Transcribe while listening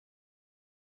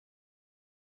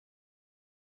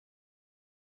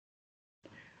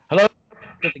Hello,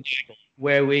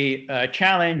 where we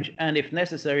challenge and, if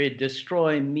necessary,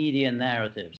 destroy media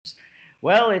narratives.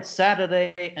 Well, it's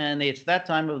Saturday and it's that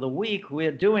time of the week.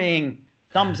 We're doing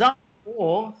thumbs up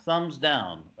or thumbs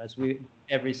down as we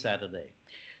every Saturday.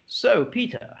 So,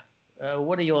 Peter,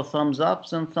 what are your thumbs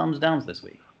ups and thumbs downs this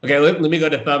week? Okay, let me go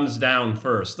to thumbs down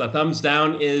first. The thumbs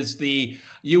down is the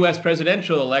U.S.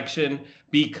 presidential election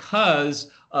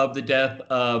because of the death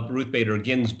of Ruth Bader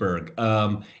Ginsburg.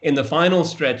 In the final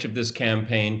stretch of this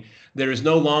campaign, there is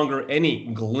no longer any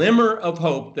glimmer of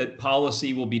hope that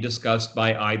policy will be discussed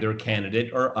by either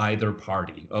candidate or either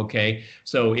party. Okay,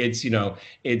 so it's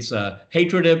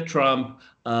hatred of Trump.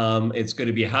 It's going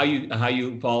to be how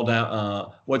you fall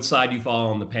down, what side you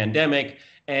fall on the pandemic.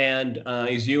 And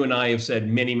as you and I have said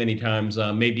many, many times,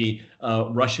 maybe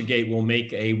Russiagate will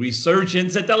make a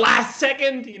resurgence at the last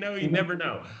second. You never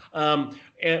know.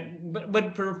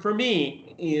 But for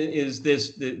me, is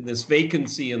this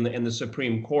vacancy in the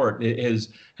Supreme Court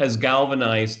has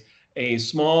galvanized a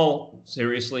small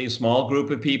group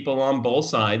of people on both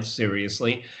sides,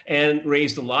 seriously, and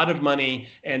raised a lot of money.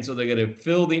 And so they're going to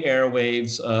fill the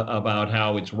airwaves about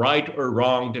how it's right or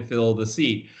wrong to fill the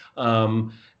seat.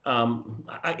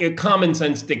 Common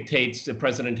sense dictates the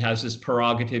president has this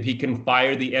prerogative. He can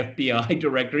fire the FBI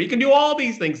director. He can do all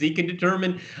these things. He can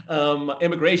determine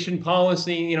immigration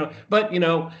policy, but,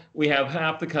 we have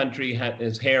half the country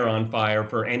his hair on fire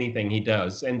for anything he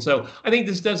does. And so I think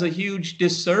this does a huge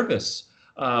disservice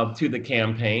to the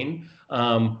campaign.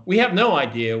 We have no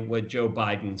idea what Joe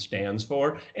Biden stands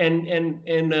for. And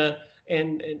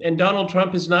Donald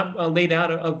Trump has not laid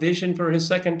out a vision for his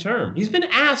second term. He's been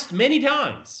asked many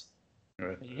times.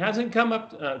 Right. He hasn't come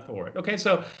up for it. Okay,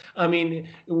 so I mean,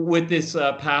 with this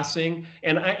passing,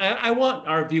 and I want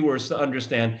our viewers to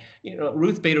understand,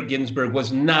 Ruth Bader Ginsburg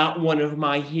was not one of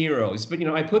my heroes. But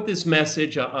I put this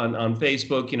message on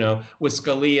Facebook, with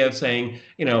Scalia saying,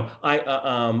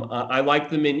 I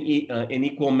like them in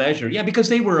equal measure. Yeah, because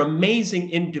they were amazing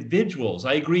individuals.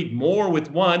 I agreed more with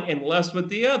one and less with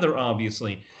the other,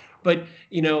 obviously. But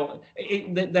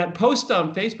that post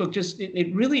on Facebook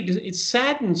it really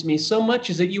saddens me so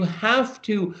much. Is that you have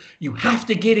to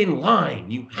get in line.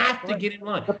 You have to get in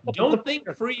line. Don't think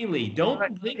freely.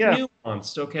 Don't think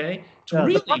nuanced. Okay, it's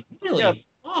really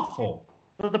awful.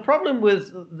 But the problem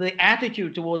with the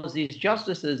attitude towards these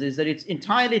justices is that it's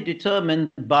entirely determined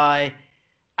by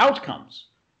outcomes.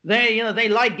 They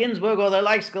like Ginsburg or they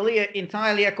like Scalia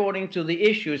entirely according to the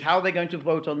issues, how they're going to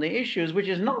vote on the issues, which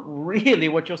is not really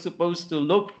what you're supposed to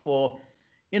look for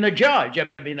in a judge. I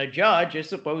mean, a judge is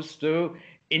supposed to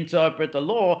interpret the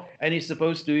law and he's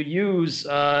supposed to use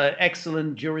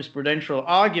excellent jurisprudential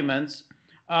arguments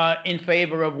in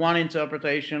favor of one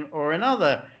interpretation or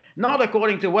another, not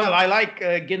according to, well, I like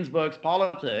Ginsburg's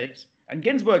politics. And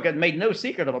Ginsburg had made no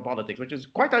secret of her politics, which is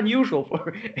quite unusual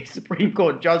for a Supreme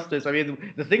Court justice. I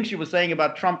mean, the things she was saying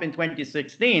about Trump in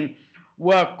 2016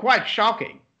 were quite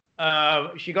shocking.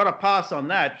 She got a pass on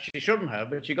that. She shouldn't have,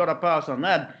 but she got a pass on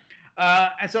that.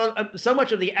 And so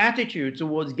much of the attitude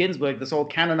towards Ginsburg, this whole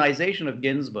canonization of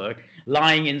Ginsburg,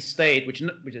 lying in state, which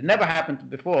has never happened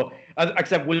before,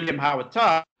 except William Howard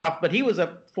Taft, but he was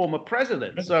a former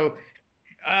president. So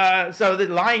the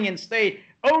lying in state,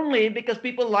 only because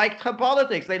people liked her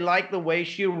politics. They liked the way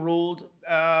she ruled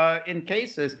in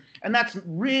cases. And that's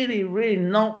really, really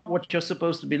not what you're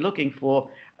supposed to be looking for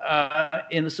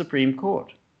in the Supreme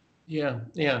Court. Yeah.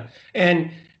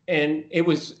 And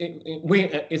it's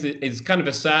kind of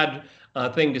a sad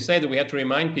thing to say that we have to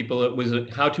remind people it was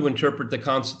how to interpret the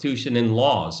Constitution and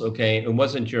laws. Okay, it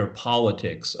wasn't your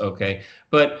politics. Okay,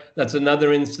 but that's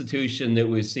another institution that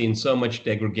we've seen so much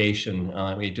degradation.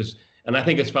 And I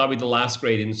think it's probably the last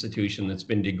great institution that's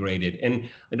been degraded. And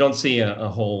I don't see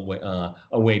a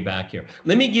way back here.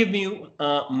 Let me give you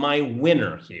my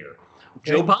winner here.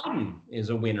 Okay. Joe Biden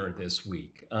is a winner this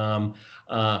week.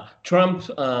 Trump's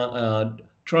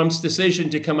decision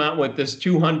to come out with this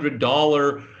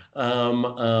 $200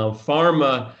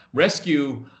 pharma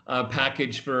rescue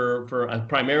package for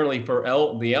primarily for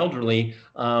the elderly.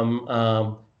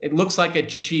 It looks like a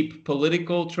cheap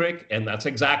political trick, and that's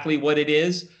exactly what it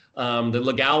is. The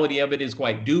legality of it is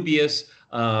quite dubious.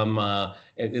 The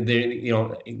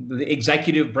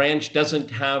executive branch doesn't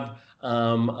have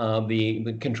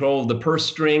the control of the purse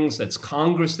strings. That's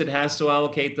Congress that has to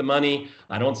allocate the money.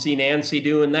 I don't see Nancy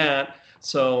doing that.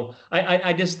 So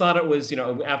I just thought it was,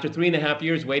 after 3.5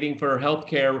 years waiting for a health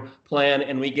care plan,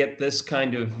 and we get this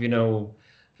kind of,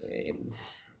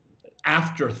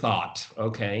 afterthought.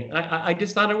 Okay, I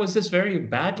just thought it was just very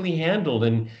badly handled,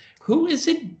 and Who is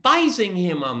advising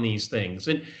him on these things?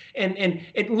 And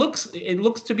it looks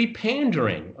to be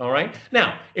pandering. All right.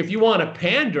 Now, if you want to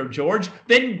pander, George,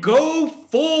 then go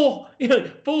full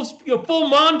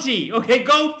Monty. Okay,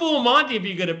 go full Monty if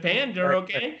you're going to pander.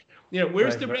 Okay.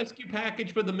 Where's the rescue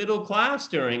package for the middle class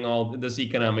during all this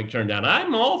economic turndown?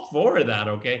 I'm all for that.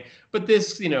 Okay, but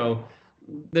this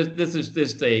is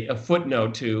just a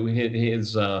footnote to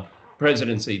his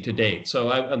presidency to date.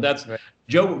 So that's right.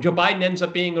 Joe Biden ends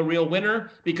up being a real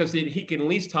winner because he can at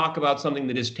least talk about something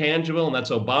that is tangible, and that's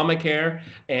Obamacare.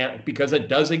 And because it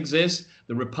does exist,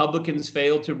 the Republicans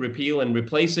failed to repeal and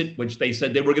replace it, which they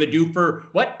said they were going to do for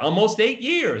almost 8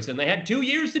 years, and they had 2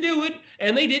 years to do it,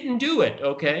 and they didn't do it.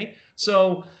 Okay,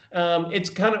 so it's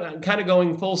kind of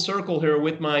going full circle here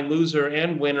with my loser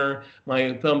and winner.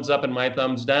 My thumbs up and my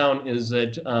thumbs down is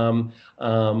that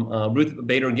Ruth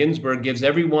Bader Ginsburg gives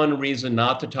everyone a reason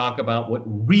not to talk about what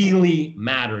really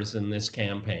matters in this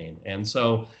campaign. And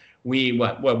so we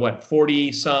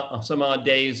 40 some odd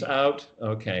days out.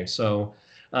 Okay, so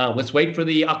let's wait for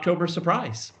the October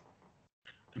surprise.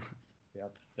 Yeah.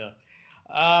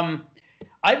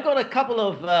 I've got a couple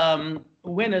of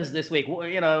winners this week.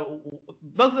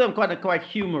 Both of them quite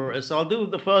humorous. I'll do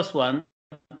the first one,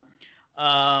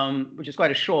 which is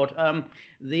quite a short.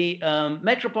 The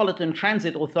Metropolitan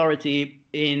Transit Authority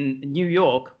in New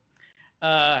York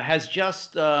has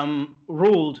just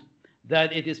ruled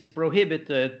that it is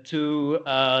prohibited to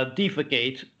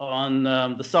defecate on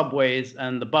the subways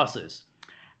and the buses,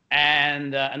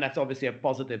 and that's obviously a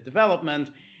positive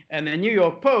development. And the New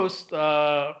York Post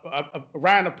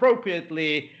ran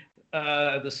appropriately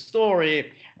the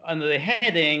story under the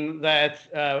heading that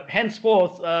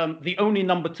henceforth the only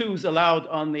number twos allowed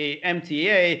on the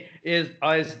MTA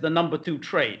is the number 2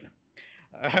 train.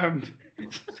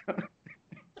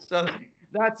 So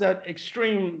that's an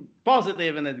extreme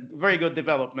positive and a very good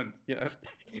development.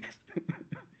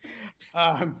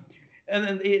 And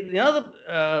then the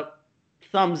other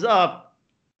thumbs up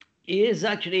is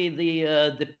actually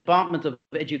the Department of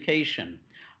Education.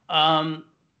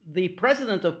 The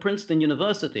president of Princeton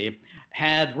University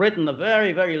had written a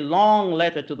very, very long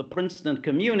letter to the Princeton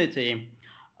community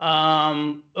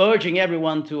urging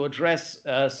everyone to address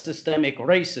systemic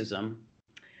racism.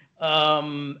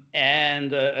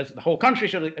 And the whole country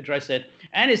should address it.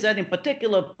 And he said in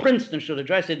particular, Princeton should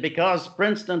address it because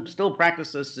Princeton still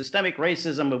practices systemic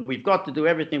racism, and we've got to do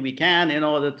everything we can in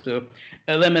order to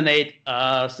eliminate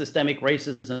systemic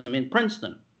racism in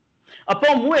Princeton.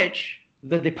 Upon which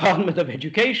the Department of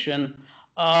Education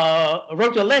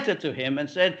wrote a letter to him and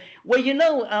said,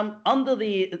 well, under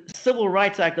the Civil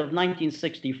Rights Act of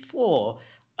 1964,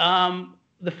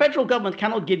 the federal government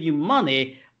cannot give you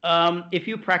money if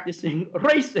you're practicing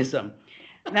racism.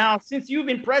 Now, since you've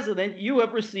been president, you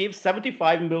have received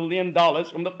 $75 million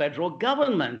from the federal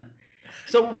government.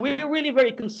 So we're really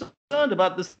very concerned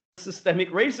about this systemic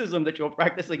racism that you're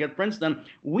practicing at Princeton.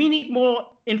 We need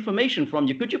more information from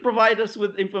you. Could you provide us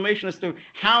with information as to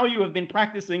how you have been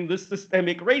practicing this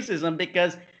systemic racism?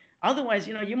 Because otherwise,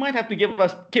 you might have to give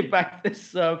back this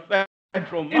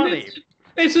federal money.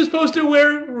 It's supposed to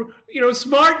where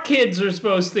smart kids are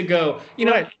supposed to go.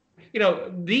 Right.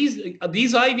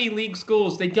 These Ivy League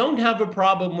schools, they don't have a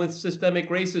problem with systemic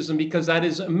racism because that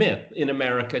is a myth in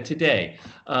America today.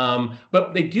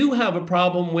 But they do have a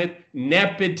problem with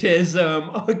nepotism.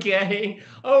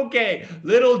 Okay.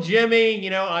 Little Jimmy,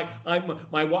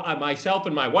 myself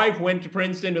and my wife went to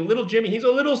Princeton, and little Jimmy, he's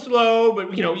a little slow,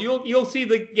 but you'll see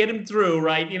get him through,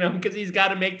 right? Because he's got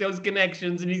to make those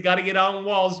connections and he's got to get on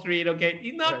Wall Street. Okay.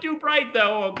 He's not too bright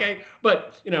though. Okay.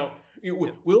 But,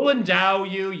 we'll endow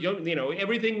you.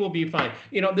 Everything will be fine.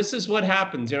 This is what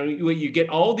happens. You get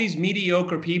all these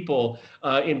mediocre people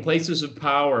in places of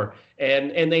power,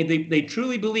 and they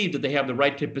truly believe that they have the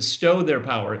right to bestow their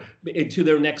power to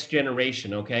their next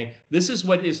generation. Okay, this is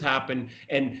what has happened,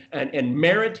 and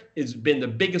merit has been the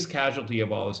biggest casualty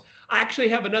of all this. I actually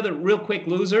have another real quick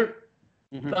loser.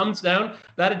 Mm-hmm. Thumbs down.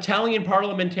 That Italian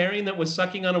parliamentarian that was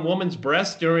sucking on a woman's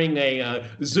breast during a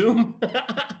Zoom.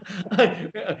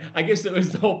 I guess it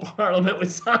was the whole parliament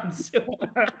was on Zoom.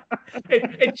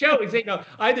 It shows,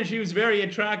 either she was very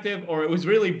attractive, or it was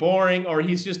really boring, or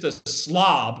he's just a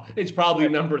slob. It's probably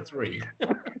number 3.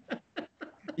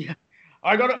 Yeah,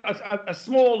 I got a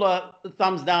small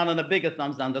thumbs down and a bigger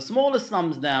thumbs down. The smallest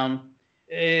thumbs down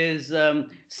is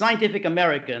Scientific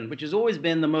American, which has always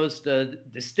been the most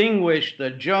distinguished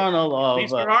journal of... At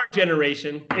least for our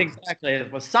generation. Exactly.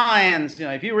 For science,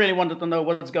 if you really wanted to know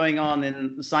what's going on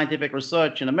in scientific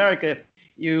research in America,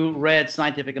 you read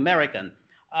Scientific American.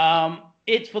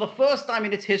 It's, for the first time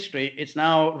in its history, it's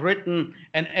now written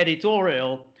an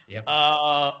editorial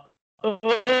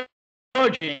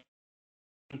urging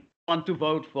one to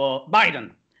vote for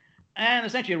Biden. And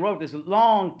essentially wrote this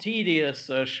long, tedious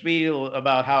spiel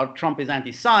about how Trump is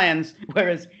anti-science,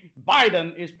 whereas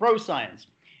Biden is pro-science.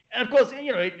 And of course,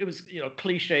 it was,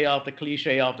 cliche after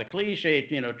cliche after cliche,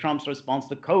 Trump's response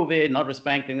to COVID, not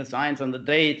respecting the science and the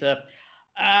data.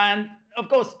 And of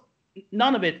course,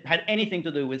 none of it had anything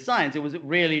to do with science. It was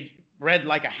really read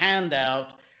like a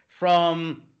handout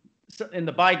from in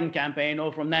the Biden campaign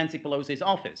or from Nancy Pelosi's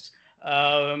office,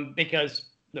 because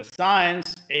the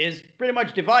science is pretty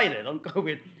much divided on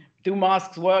COVID. Do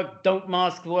masks work? Don't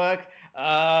masks work?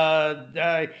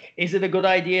 Is it a good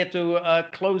idea to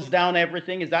close down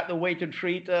everything? Is that the way to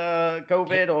treat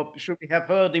COVID, or should we have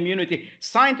herd immunity?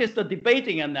 Scientists are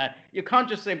debating on that. You can't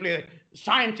just simply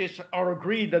scientists are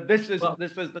agreed that this is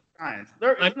the science.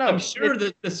 I'm sure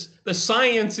that the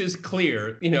science is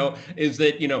clear. Is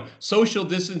that social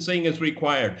distancing is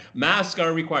required, masks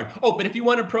are required. Oh, but if you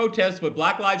want to protest with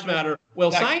Black Lives Matter,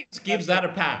 well, science gives that a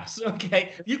pass.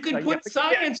 Okay, you can put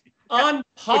science on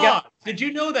pause. Did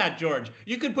you know that, George?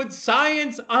 You can put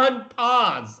science on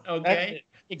pause. Okay.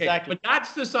 Exactly. But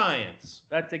that's the science.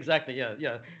 That's exactly,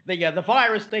 yeah. The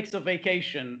virus takes a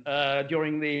vacation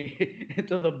during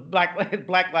the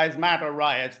Black Lives Matter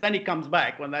riots. Then he comes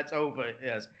back when that's over.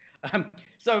 Yes.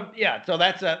 So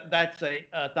that's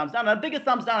a thumbs down. The biggest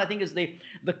thumbs down, I think, is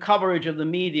the coverage of the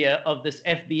media of this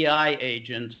FBI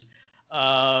agent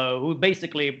who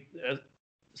basically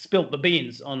spilt the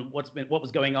beans on what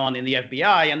was going on in the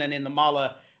FBI and then in the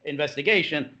Mueller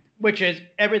investigation, which is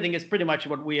everything is pretty much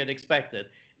what we had expected.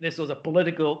 This was a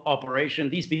political operation.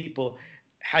 These people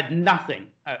had nothing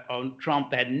on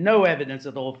Trump. They had no evidence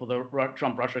at all for the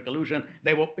Trump-Russia collusion.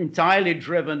 They were entirely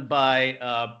driven by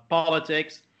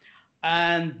politics.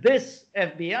 And this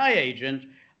FBI agent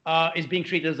is being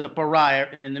treated as a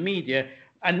pariah in the media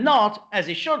and not, as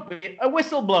he should be, a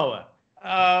whistleblower.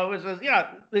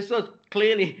 This was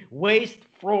clearly waste,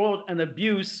 fraud, and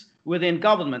abuse within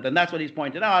government. And that's what he's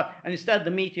pointed out. And instead,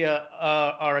 the media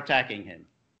are attacking him.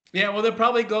 Yeah, well, they'll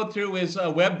probably go through his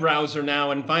web browser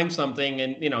now and find something,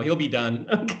 and he'll be done.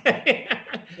 Okay,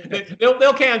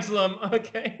 they'll cancel him.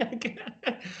 Okay.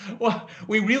 Well,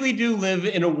 we really do live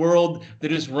in a world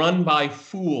that is run by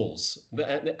fools,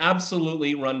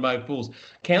 absolutely run by fools.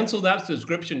 Cancel that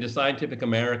subscription to Scientific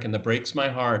American. That breaks my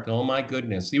heart. Oh my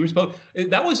goodness,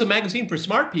 that was a magazine for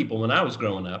smart people when I was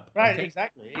growing up. Right, okay?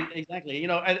 Exactly.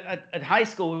 At high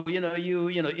school,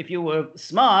 if you were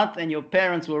smart and your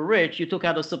parents were rich, you took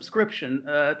out a subscription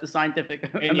to Scientific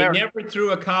American. And you never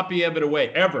threw a copy of it away,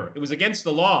 ever. It was against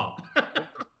the law.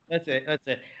 That's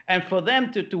it. And for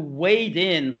them to wade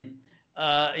in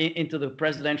into the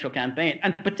presidential campaign,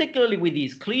 and particularly with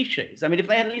these cliches. I mean, if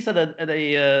they at least had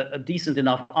a decent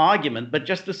enough argument, but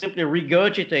just to simply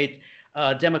regurgitate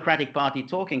Democratic Party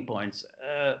talking points,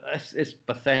 it's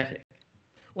pathetic.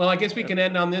 Well, I guess we can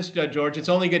end on this, George. It's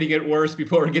only going to get worse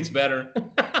before it gets better.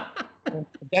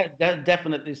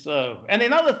 Definitely so. And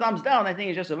another thumbs down, I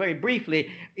think, is just very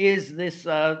briefly, is this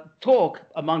talk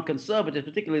among conservatives,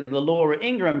 particularly the Laura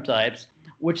Ingraham types,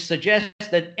 which suggests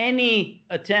that any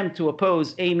attempt to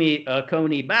oppose Amy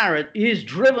Coney Barrett is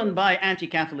driven by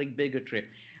anti-Catholic bigotry.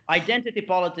 Identity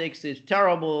politics is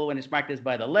terrible when it's practiced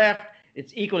by the left.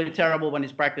 It's equally terrible when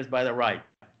it's practiced by the right.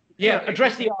 Yeah,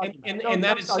 address the argument. And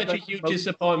that is such a huge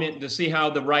disappointment to see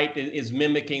how the right is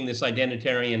mimicking this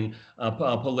identitarian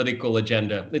political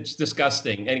agenda. It's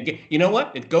disgusting. And you know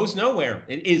what? It goes nowhere.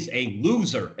 It is a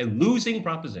losing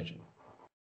proposition.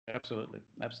 Absolutely.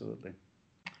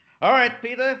 All right,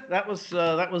 Peter, that was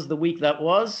the week that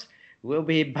was. We'll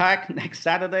be back next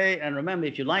Saturday. And remember,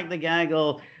 if you like the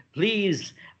gaggle,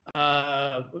 please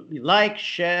like,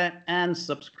 share, and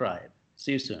subscribe.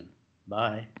 See you soon.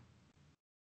 Bye.